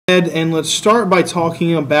And let's start by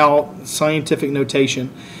talking about scientific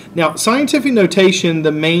notation. Now, scientific notation,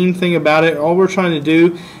 the main thing about it, all we're trying to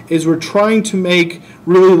do is we're trying to make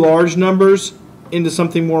really large numbers into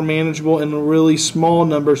something more manageable and really small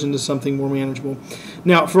numbers into something more manageable.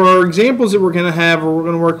 Now, for our examples that we're going to have, we're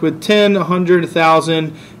going to work with 10, 100,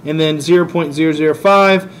 1,000, and then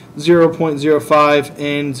 0.005, 0.05,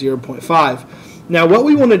 and 0.5. Now, what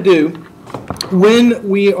we want to do when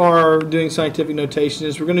we are doing scientific notation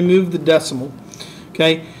is we're going to move the decimal.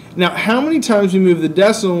 Okay. Now, how many times we move the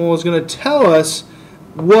decimal is going to tell us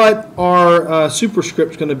what our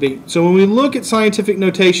superscript is going to be. So when we look at scientific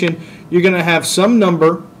notation, you're going to have some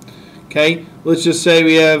number. Okay. Let's just say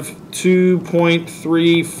we have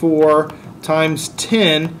 2.34 times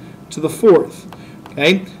 10 to the fourth.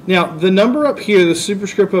 Okay. Now, the number up here, the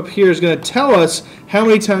superscript up here, is going to tell us how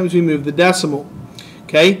many times we move the decimal.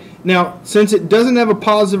 Okay. Now, since it doesn't have a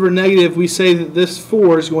positive or negative, we say that this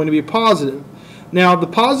 4 is going to be positive. Now, the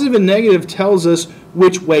positive and negative tells us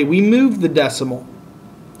which way we move the decimal.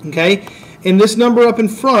 Okay? And this number up in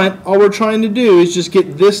front, all we're trying to do is just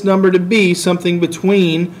get this number to be something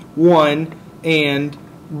between 1 and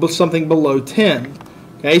something below 10.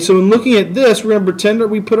 Okay? So in looking at this, we're going to pretend that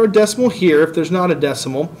we put our decimal here, if there's not a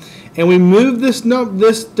decimal, and we move this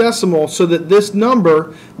decimal so that this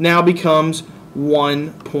number now becomes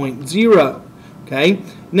 1.0. Okay.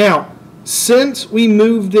 Now, since we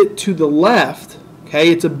moved it to the left, okay,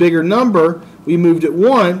 it's a bigger number. We moved it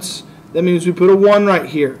once. That means we put a 1 right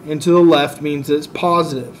here, and to the left means that it's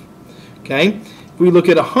positive. Okay. If we look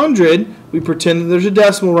at 100, we pretend that there's a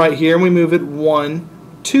decimal right here, and we move it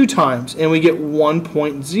 2 times, and we get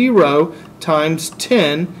 1.0 times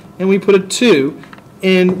 10, and we put a 2.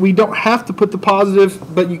 And we don't have to put the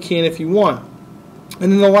positive, but you can if you want.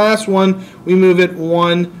 And then the last one, we move it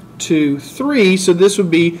 1, 2, 3, so this would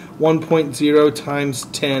be 1.0 times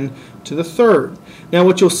 10 to the third. Now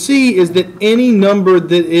what you'll see is that any number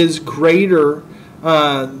that is greater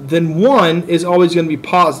than 1 is always going to be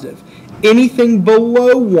positive. Anything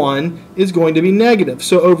below 1 is going to be negative.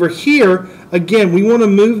 So over here, again, we want to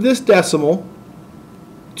move this decimal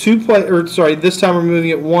this time we're moving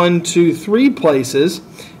it 1, 2, 3 places,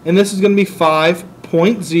 and this is going to be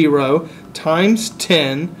 5.0 times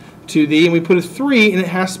 10 to the, and we put a 3, and it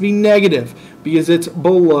has to be negative because it's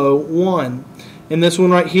below 1. In this one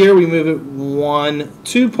right here, we move it 1,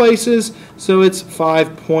 2 places, so it's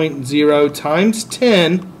 5.0 times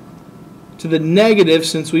 10 to the negative,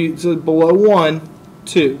 since we said below 1,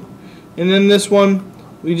 2. And then this one,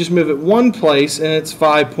 we just move it 1 place, and it's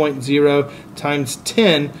 5.0 times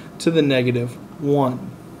 10 to the negative 1.